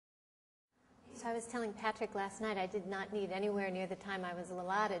So I was telling Patrick last night I did not need anywhere near the time I was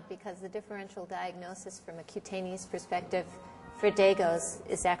allotted because the differential diagnosis from a cutaneous perspective for Degos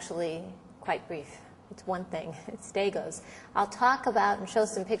is actually quite brief. It's one thing. It's Degos. I'll talk about and show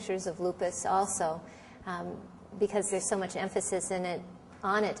some pictures of lupus also because there's so much emphasis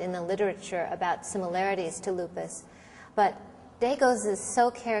on it in the literature about similarities to lupus. But Degos is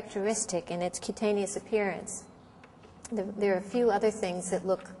so characteristic in its cutaneous appearance. There are a few other things that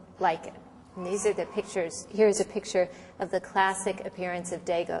look like it. And these are the pictures. Here's a picture of the classic appearance of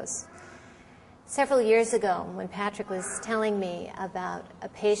Degos. Several years ago, when Patrick was telling me about a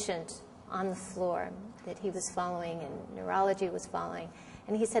patient on the floor that he was following and neurology was following,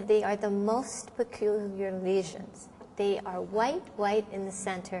 and he said they are the most peculiar lesions. They are white in the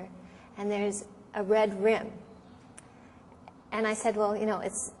center, and there's a red rim. And I said, well, you know,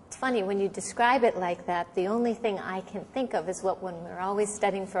 it's funny, when you describe it like that, the only thing I can think of is what, when we're always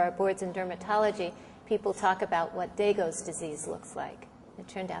studying for our boards in dermatology, people talk about what Degos disease looks like. It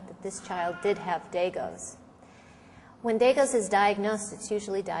turned out that this child did have Degos. When Degos is diagnosed, it's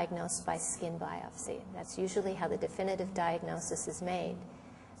usually diagnosed by skin biopsy. That's usually how the definitive diagnosis is made.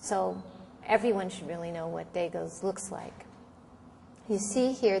 So everyone should really know what Degos looks like. You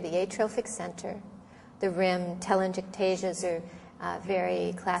see here the atrophic center, the rim, telangiectasias are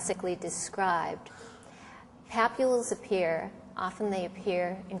very classically described. Papules appear, often they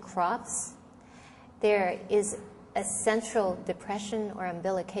appear in crops. There is a central depression or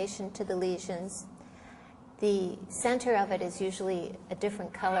umbilication to the lesions. The center of it is usually a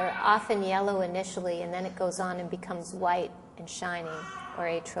different color, often yellow initially, and then it goes on and becomes white and shiny or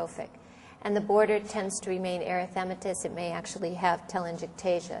atrophic. And the border tends to remain erythematous. It may actually have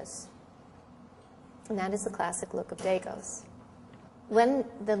telangiectasias. And that is the classic look of Degos. When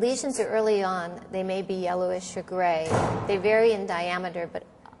the lesions are early on, they may be yellowish or gray. They vary in diameter but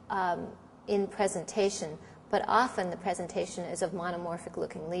in presentation, but often the presentation is of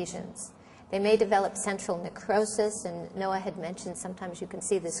monomorphic-looking lesions. They may develop central necrosis, and Noah had mentioned sometimes you can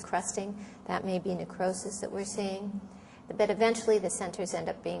see this crusting. That may be necrosis that we're seeing. But eventually the centers end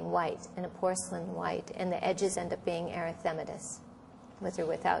up being white, and a porcelain white, and the edges end up being erythematous, with or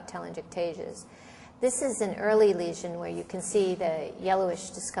without telangiectasias. This is an early lesion where you can see the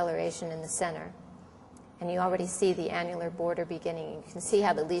yellowish discoloration in the center. And you already see the annular border beginning. You can see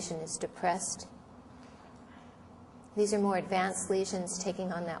how the lesion is depressed. These are more advanced lesions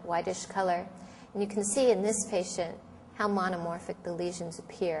taking on that whitish color. And you can see in this patient how monomorphic the lesions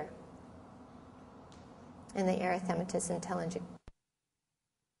appear in the erythematous and telangiectasias.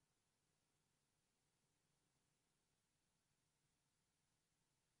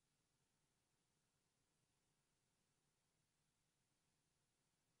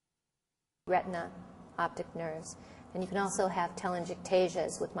 Retina, optic nerves. And you can also have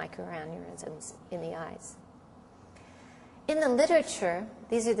telangiectasias with microaneurysms in the eyes. In the literature,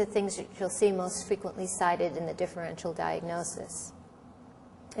 these are the things that you'll see most frequently cited in the differential diagnosis.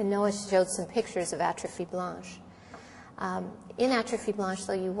 And Noah showed some pictures of atrophy blanche. In atrophy blanche,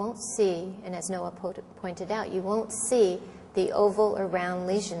 though, you won't see, and as Noah pointed out, you won't see the oval or round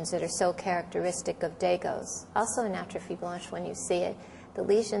lesions that are so characteristic of Degos. Also in atrophy blanche, when you see it, the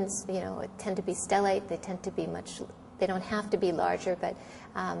lesions, you know, tend to be stellate. They tend to be they don't have to be larger, but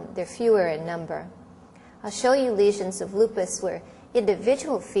they're fewer in number. I'll show you lesions of lupus where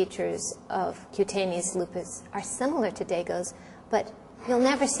individual features of cutaneous lupus are similar to Degos, but you'll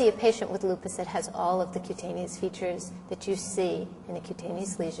never see a patient with lupus that has all of the cutaneous features that you see in a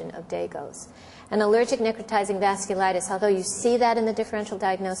cutaneous lesion of Degos. And allergic necrotizing vasculitis, although you see that in the differential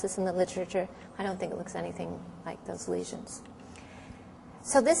diagnosis in the literature, I don't think it looks anything like those lesions.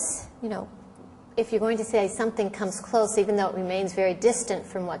 So this, you know, if you're going to say something comes close, even though it remains very distant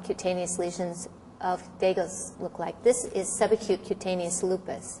from what cutaneous lesions of Degos look like, this is subacute cutaneous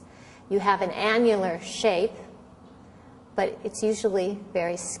lupus. You have an annular shape, but it's usually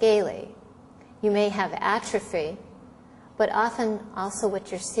very scaly. You may have atrophy, but often also what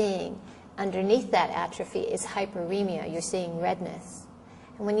you're seeing underneath that atrophy is hyperemia. You're seeing redness.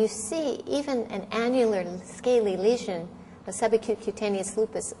 And when you see even an annular scaly lesion of subacute cutaneous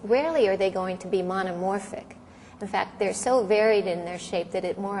lupus, rarely are they going to be monomorphic. In fact, they're so varied in their shape that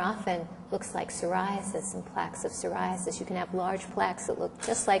it more often looks like psoriasis and plaques of psoriasis. You can have large plaques that look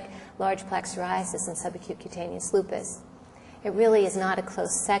just like large plaque psoriasis in subacute cutaneous lupus. It really is not a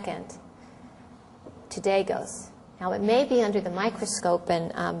close second to Degos. Now, it may be under the microscope,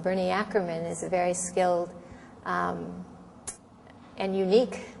 and Bernie Ackerman is a very skilled and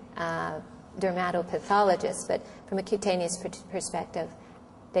unique dermatopathologist, but from a cutaneous perspective,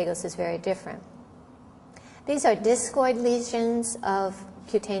 Degos is very different. These are discoid lesions of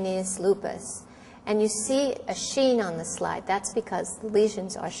cutaneous lupus. And you see a sheen on the slide. That's because the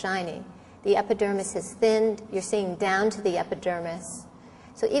lesions are shiny. The epidermis has thinned. You're seeing down to the epidermis.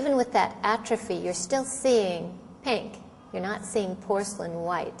 So even with that atrophy, you're still seeing pink. You're not seeing porcelain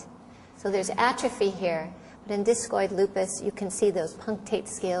white. So there's atrophy here. But in discoid lupus, you can see those punctate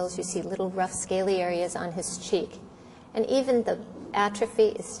scales. You see little rough scaly areas on his cheek. And even the atrophy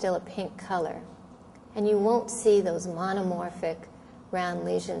is still a pink color. And you won't see those monomorphic round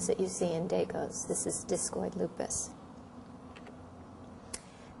lesions that you see in Degos. This is discoid lupus.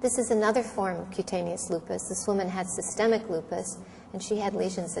 This is another form of cutaneous lupus. This woman had systemic lupus, and she had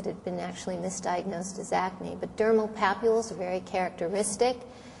lesions that had been actually misdiagnosed as acne. But dermal papules are very characteristic.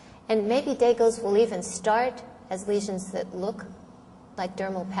 And maybe Degos will even start as lesions that look like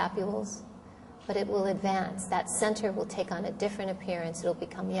dermal papules, but it will advance. That center will take on a different appearance. It'll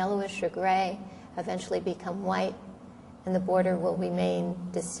become yellowish or gray, eventually become white, and the border will remain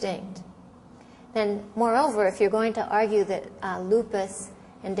distinct. Then, moreover, if you're going to argue that lupus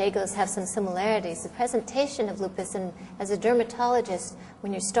and Degos have some similarities, the presentation of lupus, and as a dermatologist,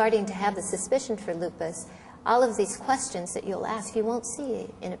 when you're starting to have the suspicion for lupus, all of these questions that you'll ask, you won't see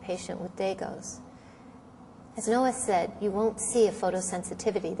in a patient with Degos. As Noah said, you won't see a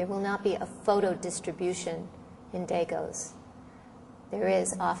photosensitivity. There will not be a photodistribution in Degos. There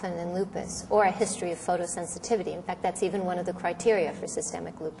is often in lupus, or a history of photosensitivity. In fact, that's even one of the criteria for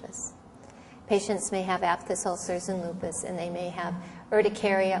systemic lupus. Patients may have aphthous ulcers in lupus, and they may have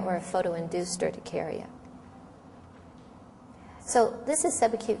urticaria or a photoinduced urticaria. So this is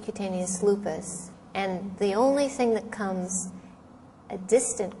subacute cutaneous lupus, and the only thing that comes a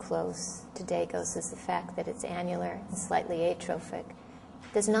distant close to Degos is the fact that it's annular and slightly atrophic.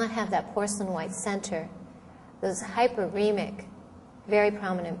 It does not have that porcelain white center. Those hyperemic, very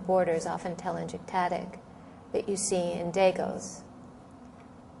prominent borders, often telangiectatic, that you see in Degos.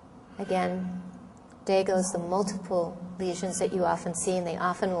 Again, Degos, the multiple lesions that you often see, and they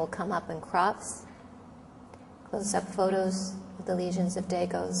often will come up in crops. Close-up photos of the lesions of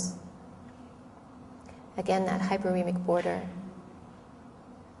Degos. Again, that hyperemic border.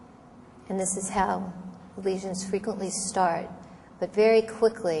 And this is how lesions frequently start, but very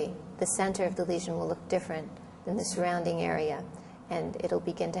quickly the center of the lesion will look different than the surrounding area, and it'll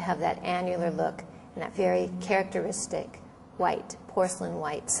begin to have that annular look and that very characteristic white, porcelain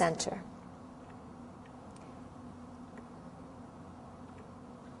white center.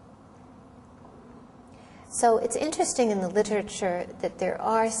 So it's interesting in the literature that there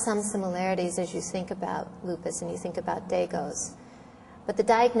are some similarities as you think about lupus and you think about Degos. But the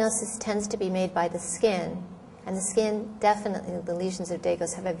diagnosis tends to be made by the skin, and the skin, definitely, the lesions of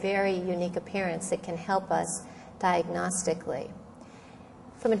Degos have a very unique appearance that can help us diagnostically.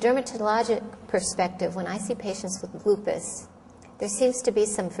 From a dermatologic perspective, when I see patients with lupus, there seems to be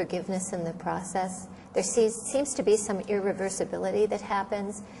some forgiveness in the process. There seems to be some irreversibility that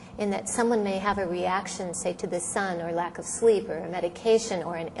happens in that someone may have a reaction, say, to the sun or lack of sleep or a medication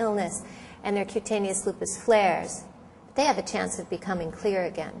or an illness, and their cutaneous lupus flares. They have a chance of becoming clear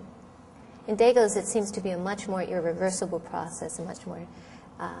again. In Degos, it seems to be a much more irreversible process, a much more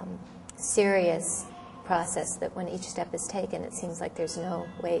serious process that when each step is taken, it seems like there's no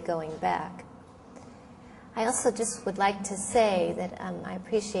way going back. I also just would like to say that I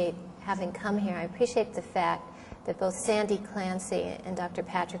appreciate having come here. I appreciate the fact that both Sandy Clancy and Dr.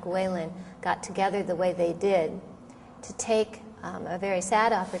 Patrick Whalen got together the way they did to take a very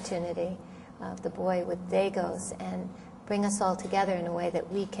sad opportunity of the boy with Degos and bring us all together in a way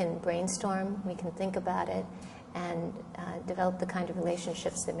that we can brainstorm, we can think about it, and develop the kind of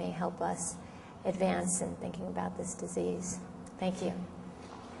relationships that may help us advance in thinking about this disease. Thank you.